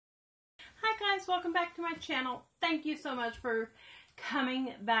guys, welcome back to my channel. Thank you so much for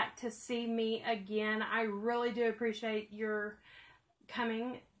coming back to see me again. I really do appreciate your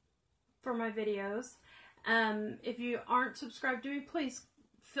coming for my videos. If you aren't subscribed to me, please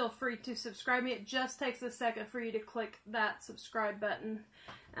feel free to subscribe me. It just takes a second for you to click that subscribe button.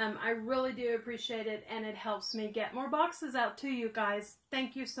 I really do appreciate it, and it helps me get more boxes out to you guys.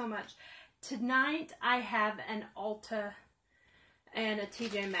 Thank you so much. Tonight I have an Ulta and a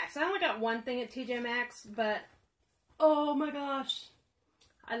TJ Maxx. I only got one thing at TJ Maxx, but oh my gosh,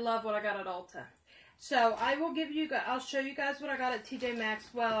 I love what I got at Ulta. So I will give you guys, I'll show you guys what I got at TJ Maxx.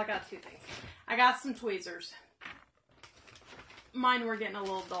 Well, I got two things. I got some tweezers. Mine were getting a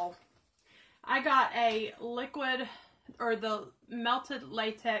little dull. I got a liquid, or the melted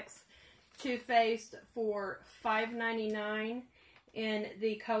latex toothpaste for $5.99 in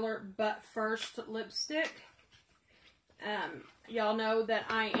the color But First lipstick. Y'all know that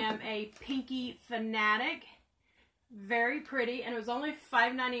I am a pinky fanatic. Very pretty, and it was only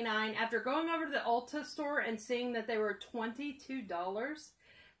 $5.99. After going over to the Ulta store and seeing that they were $22,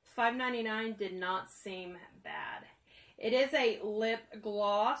 $5.99 did not seem bad. It is a lip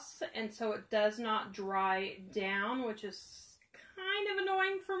gloss, and so it does not dry down, which is kind of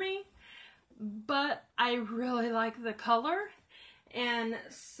annoying for me. But I really like the color, and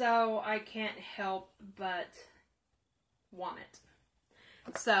so I can't help but want it.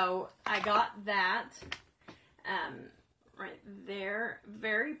 So I got that right there.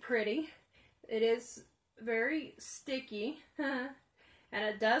 Very pretty. It is very sticky. And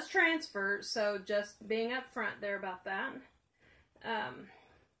it does transfer, so just being up front there about that.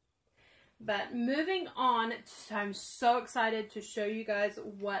 But moving on, I'm so excited to show you guys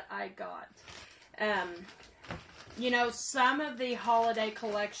what I got. You know, some of the holiday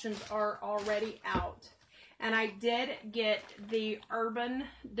collections are already out. And I did get the Urban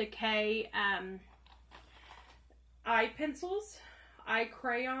Decay eye pencils, eye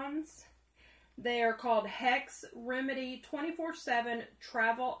crayons. They are called Hex Remedy 24/7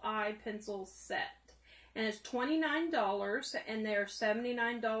 Travel Eye Pencil Set. And it's $29, and they're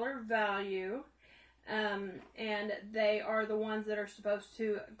 $79 value. And they are the ones that are supposed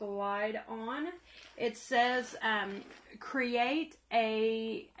to glide on. It says, create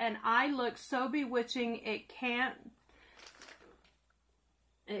an eye look so bewitching it can,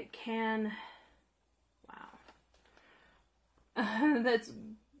 wow. That's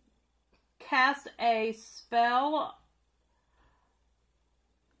cast a spell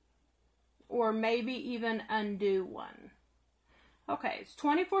or maybe even undo one. Okay, it's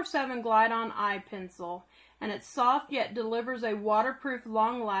 24/7 Glide On Eye Pencil, and it's soft yet delivers a waterproof,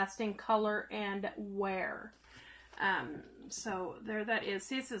 long-lasting color and wear. So there that is.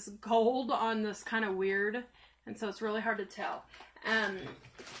 See, it says gold on this kind of weird, and so it's really hard to tell.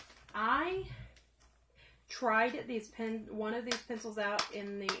 I tried one of these pencils out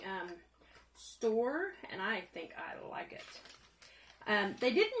in the store, and I think I like it.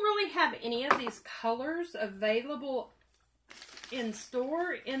 They didn't really have any of these colors available in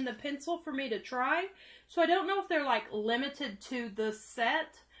store in the pencil for me to try, so I don't know if they're like limited to the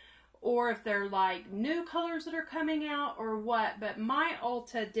set or if they're like new colors that are coming out or what, but my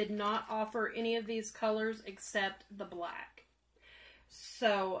Ulta did not offer any of these colors except the black.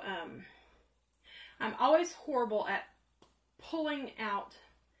 So I'm always horrible at pulling out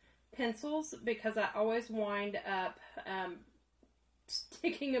pencils because I always wind up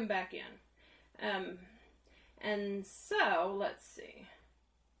sticking them back in. And so, let's see.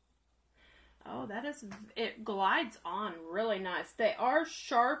 Oh, it glides on really nice. They are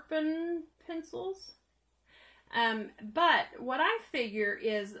sharpened pencils. But what I figure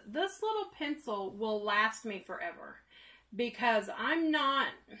is this little pencil will last me forever. Because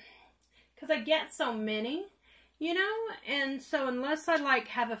because I get so many, you know? And so unless I like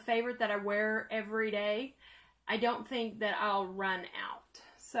have a favorite that I wear every day, I don't think that I'll run out.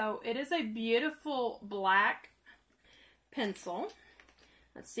 So it is a beautiful black pencil.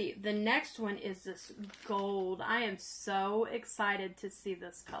 Let's see. The next one is this gold. I am so excited to see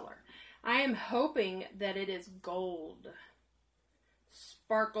this color. I am hoping that it is gold.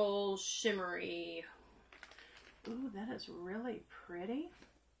 Sparkle, shimmery. Ooh, that is really pretty.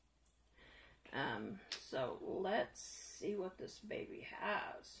 So let's see what this baby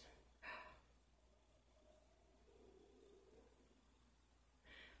has.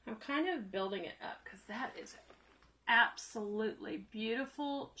 I'm kind of building it up because that is absolutely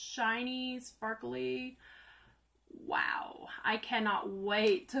beautiful, shiny, sparkly. Wow. I cannot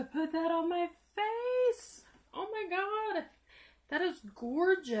wait to put that on my face. Oh my God. That is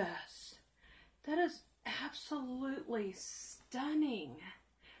gorgeous. That is absolutely stunning.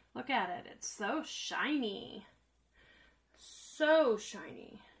 Look at it. It's so shiny. So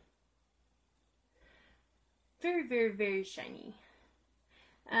shiny. Very, very, very shiny.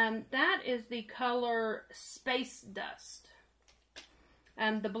 That is the color Space Dust.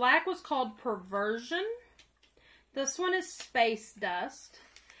 The black was called Perversion. This one is Space Dust.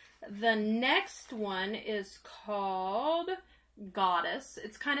 The next one is called Goddess.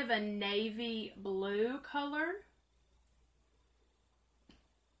 It's kind of a navy blue color.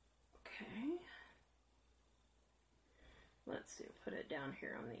 Okay. Let's see, put it down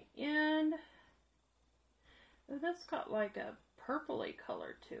here on the end. Oh, that's got like a purpley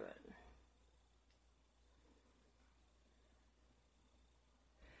color to it.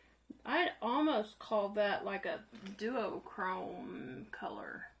 I'd almost call that like a duochrome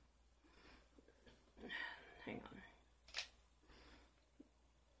color. Hang on.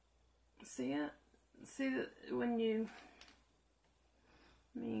 See it? See that when you...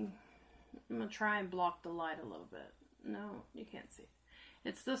 I'm going to try and block the light a little bit. No, you can't see it.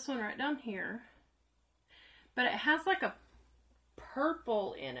 It's this one right down here. But it has like a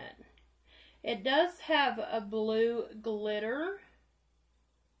purple in it. It does have a blue glitter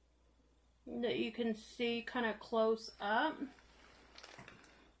that you can see kind of close up.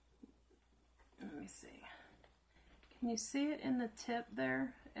 Let me see. Can you see it in the tip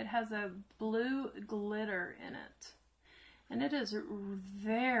there? It has a blue glitter in it. And it is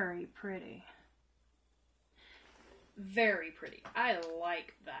very pretty. Very pretty. I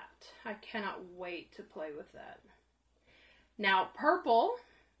like that. I cannot wait to play with that. Now, purple,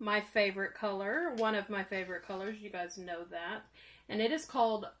 my favorite color, one of my favorite colors, you guys know that. And it is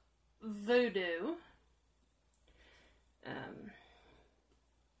called Voodoo.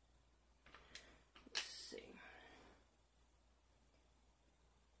 Let's see.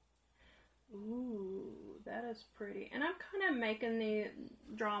 Ooh, that is pretty. And I'm kind of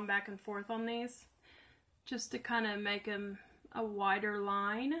drawing back and forth on these, just to kind of make them a wider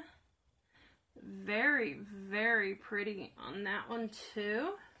line. Very, very pretty on that one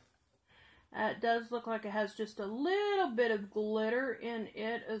too. It does look like it has just a little bit of glitter in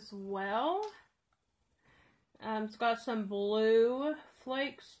it as well. It's got some blue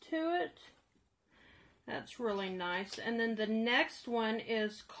flakes to it. That's really nice. And then the next one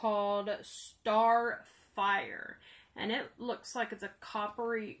is called Starfire. And it looks like it's a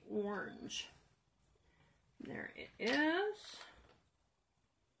coppery orange. There it is.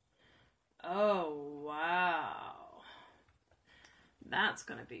 Oh, wow. That's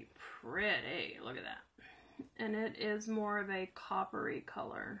going to be pretty. Look at that. And it is more of a coppery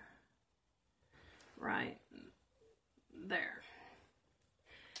color. Right there.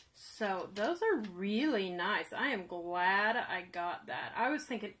 So those are really nice. I am glad I got that. I was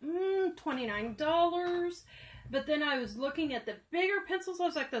thinking, $29. But then I was looking at the bigger pencils. I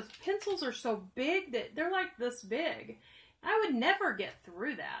was like, those pencils are so big that they're like this big. I would never get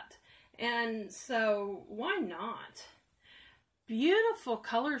through that. And so why not? Beautiful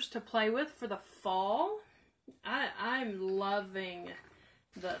colors to play with for the fall. I'm loving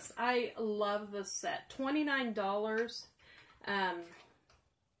this. I love this set. $29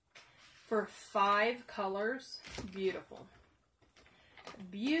 for 5 colors. Beautiful.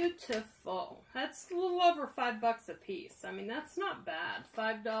 Beautiful. That's a little over $5 a piece. I mean, that's not bad.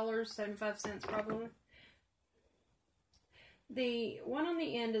 $5.75 probably. The one on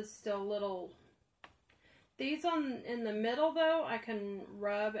the end is still a little... These in the middle, though, I can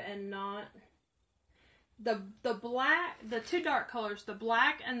rub and not... The black, the two dark colors, the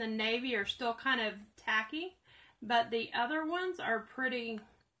black and the navy are still kind of tacky, but the other ones are pretty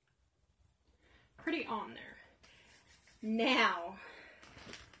on there. Now,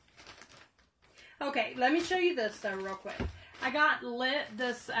 okay, let me show you this though real quick. I got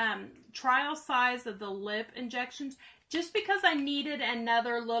this trial size of the lip injections just because I needed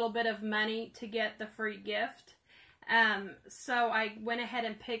another little bit of money to get the free gift. So I went ahead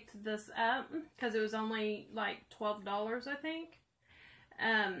and picked this up because it was only like $12, I think.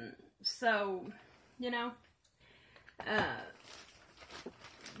 So, you know,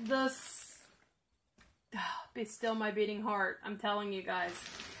 this, be still my beating heart. I'm telling you guys,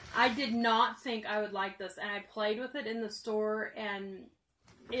 I did not think I would like this, and I played with it in the store, and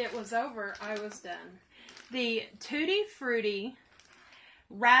it was over. I was done. The Tutti Frutti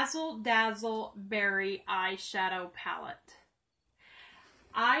Razzle Dazzle Berry Eyeshadow Palette.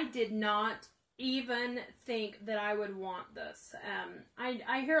 I did not even think that I would want this.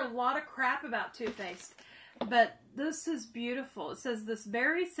 I hear a lot of crap about Too Faced, but this is beautiful. It says, this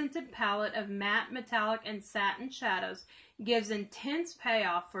berry scented palette of matte, metallic, and satin shadows gives intense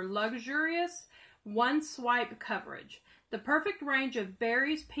payoff for luxurious one-swipe coverage. The perfect range of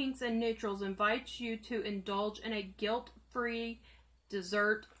berries, pinks, and neutrals invites you to indulge in a guilt-free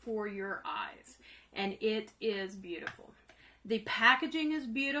dessert for your eyes. And it is beautiful. The packaging is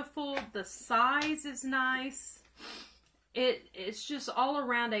beautiful. The size is nice. It's just all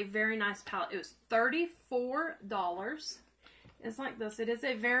around a very nice palette. It was $34. It's like this. It is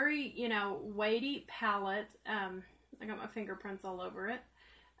a very, you know, weighty palette. I got my fingerprints all over it.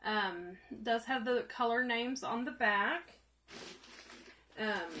 Does have the color names on the back.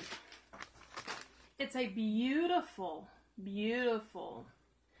 It's a beautiful, beautiful,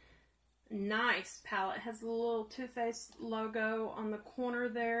 nice palette. It has a little Too Faced logo on the corner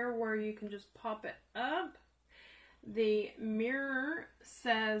there where you can just pop it up. The mirror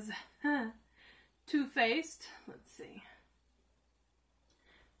says Too Faced. Let's see.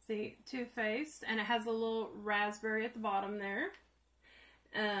 See, Too Faced. And it has a little raspberry at the bottom there.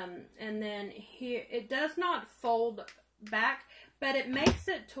 And then here, it does not fold back, but it makes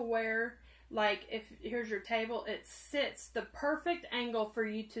it to where, like, if here's your table, it sits the perfect angle for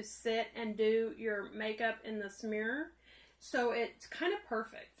you to sit and do your makeup in this mirror. So it's kind of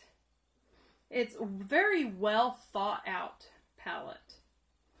perfect. It's a very well thought out palette.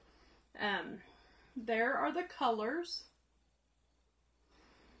 There are the colors.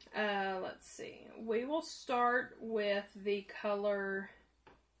 Let's see. We will start with the color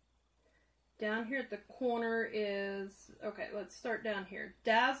down here at the corner is, okay, let's start down here.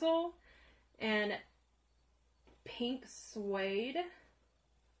 Dazzle and Pink Suede.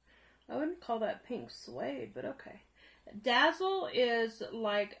 I wouldn't call that pink suede, but okay. Dazzle is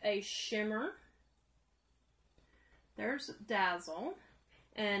like a shimmer. There's Dazzle.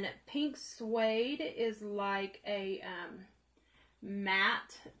 And Pink Suede is like a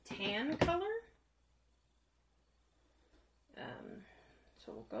matte tan color.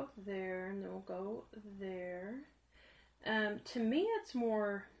 So we'll go there, and then we'll go there. To me, it's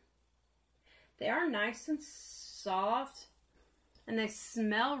more, they are nice and soft, and they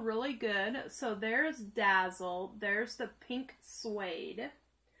smell really good. So there's Dazzle. There's the Pink Suede.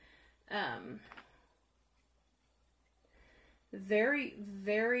 Very,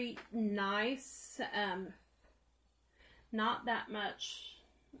 very nice. Not that much.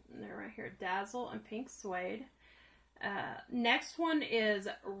 They're right here. Dazzle and Pink Suede. Next one is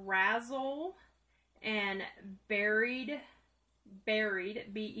Razzle and Buried,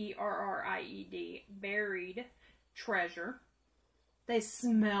 B-E-R-R-I-E-D, Buried Treasure. They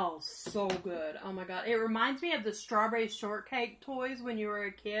smell so good. Oh my god. It reminds me of the strawberry shortcake toys when you were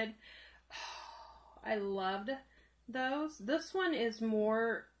a kid. Oh, I loved those. This one is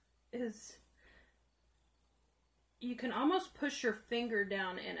more, you can almost push your finger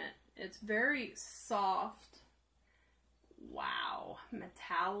down in it. It's very soft. Wow.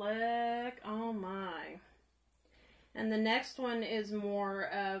 Metallic. Oh my. And the next one is more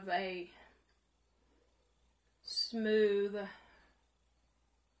of a smooth.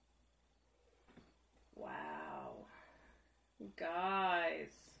 Wow.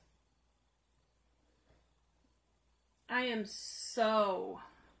 Guys. I am so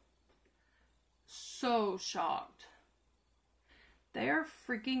shocked. They are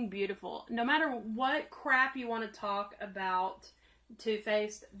freaking beautiful. No matter what crap you want to talk about Too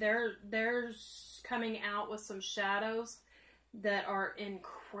Faced, they're coming out with some shadows that are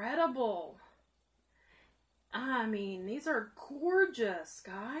incredible. I mean, these are gorgeous,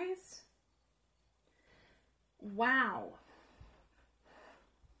 guys. Wow.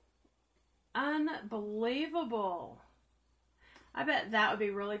 Unbelievable. I bet that would be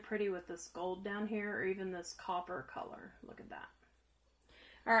really pretty with this gold down here, or even this copper color. Look at that.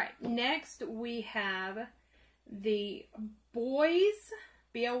 Alright, next we have the Boys,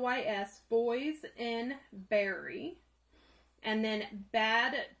 B-O-Y-S, Boys in Berry, and then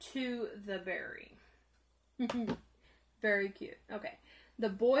Bad to the Berry. Very cute. Okay, the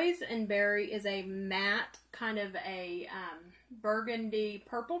Boys in Berry is a matte, kind of a burgundy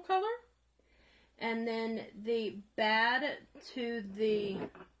purple color. And then the Bad to the,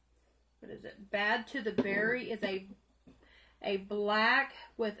 what is it? Bad to the Berry is a black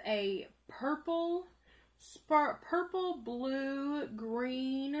with a purple, blue,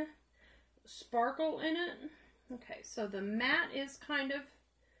 green sparkle in it. Okay, so the matte is kind of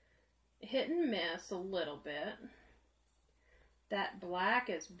hit and miss a little bit. That black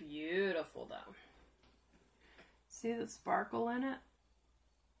is beautiful though. See the sparkle in it?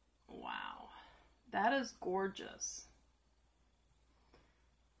 Wow. That is gorgeous.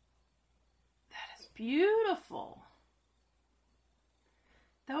 That is beautiful.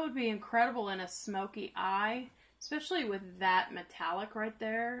 That would be incredible in a smoky eye, especially with that metallic right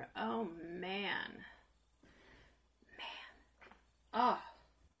there. Oh, man. Man. Ah.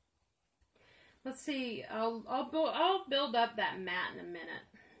 Let's see. I'll build up that matte in a minute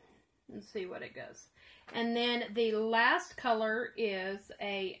and see what it goes. And then the last color is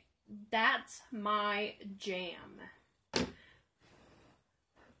a That's My Jam.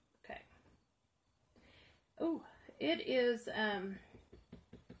 Okay. Oh, it is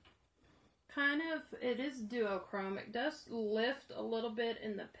it is duochrome. It does lift a little bit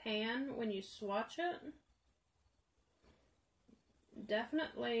in the pan when you swatch it.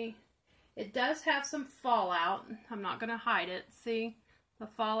 Definitely, it does have some fallout. I'm not going to hide it. See the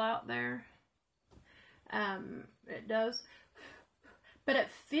fallout there? It does. But it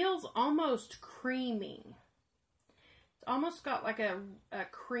feels almost creamy. It's almost got like a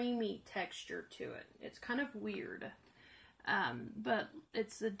creamy texture to it. It's kind of weird. But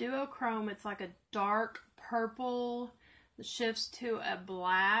it's a duochrome. It's like a dark purple that shifts to a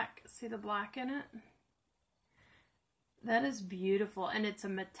black. See the black in it? That is beautiful. And it's a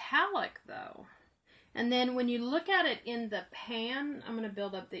metallic though. And then when you look at it in the pan, I'm going to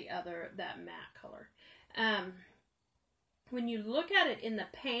build up that matte color. When you look at it in the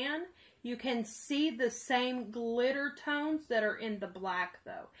pan, you can see the same glitter tones that are in the black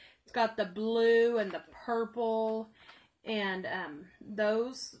though. It's got the blue and the purple and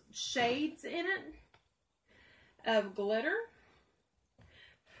those shades in it of glitter.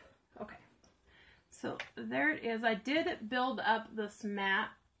 Okay, so there it is. I did build up this matte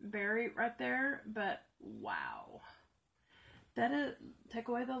berry right there, but wow, that is, take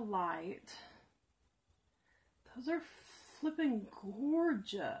away the light. Those are flipping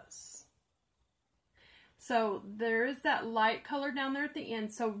gorgeous. So there is that light color down there at the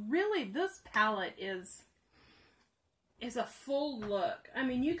end. So really this palette is a full look. I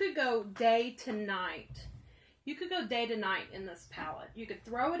mean, you could go day to night. You could go day to night in this palette. You could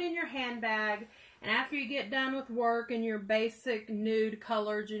throw it in your handbag, and after you get done with work and your basic nude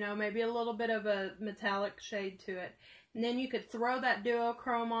colors, you know, maybe a little bit of a metallic shade to it, and then you could throw that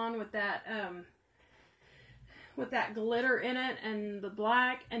duochrome on with that glitter in it and the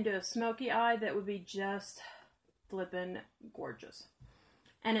black, and do a smoky eye that would be just flippin' gorgeous.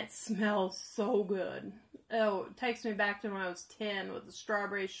 And it smells so good. Oh, it takes me back to when I was 10 with the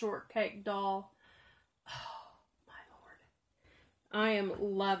strawberry shortcake doll. Oh, my Lord. I am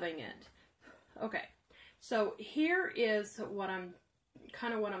loving it. Okay, so here is what I'm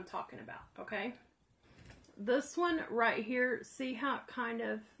talking about, okay? This one right here, see how it kind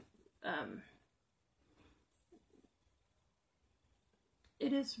of,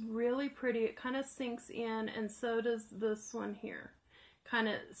 it is really pretty. It kind of sinks in, and so does this one here. Kind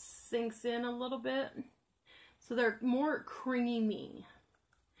of sinks in a little bit. So they're more creamy,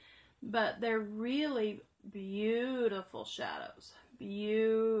 but they're really beautiful shadows.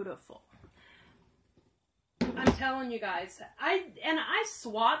 Beautiful. I'm telling you guys, I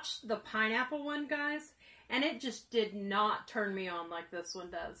swatched the pineapple one, guys, and it just did not turn me on like this one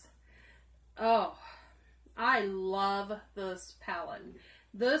does. Oh, I love this palette.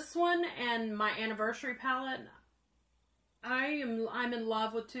 This one and my anniversary palette, I'm in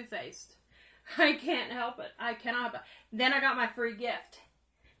love with Too Faced. I can't help it. I cannot help it. Then I got my free gift,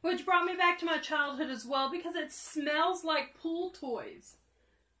 which brought me back to my childhood as well, because it smells like pool toys.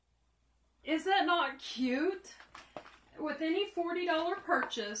 Is that not cute? With any $40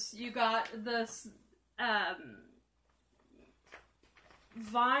 purchase, you got this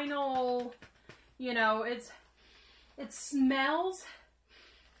vinyl, you know, it smells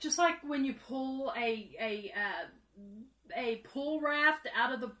just like when you pull a pool raft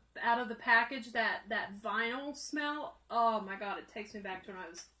out of the package, that vinyl smell. Oh my God, it takes me back to when I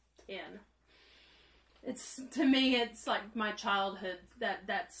was 10. To me, it's like my childhood,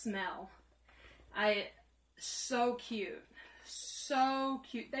 that smell. So cute. So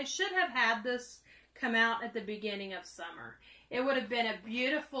cute. They should have had this come out at the beginning of summer. It would have been a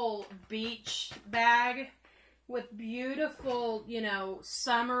beautiful beach bag with beautiful, you know,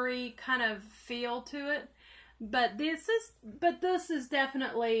 summery kind of feel to it. But this is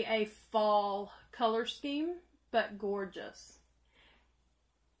definitely a fall color scheme, but gorgeous.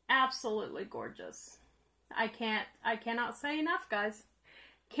 Absolutely gorgeous. I cannot say enough, guys.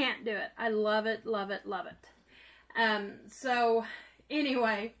 Can't do it. I love it, love it, love it. So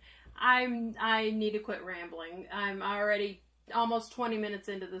anyway, I need to quit rambling. I'm already almost 20 minutes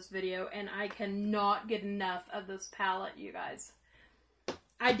into this video, and I cannot get enough of this palette, you guys.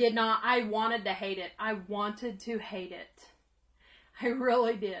 I wanted to hate it. I wanted to hate it. I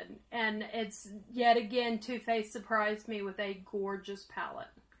really did. And it's, yet again, Too Faced surprised me with a gorgeous palette.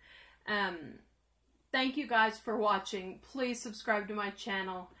 Thank you guys for watching. Please subscribe to my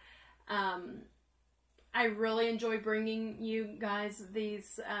channel. I really enjoy bringing you guys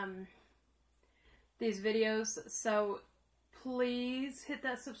these videos. So please hit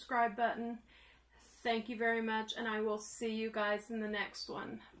that subscribe button. Thank you very much, and I will see you guys in the next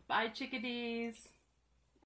one. Bye, chickadees.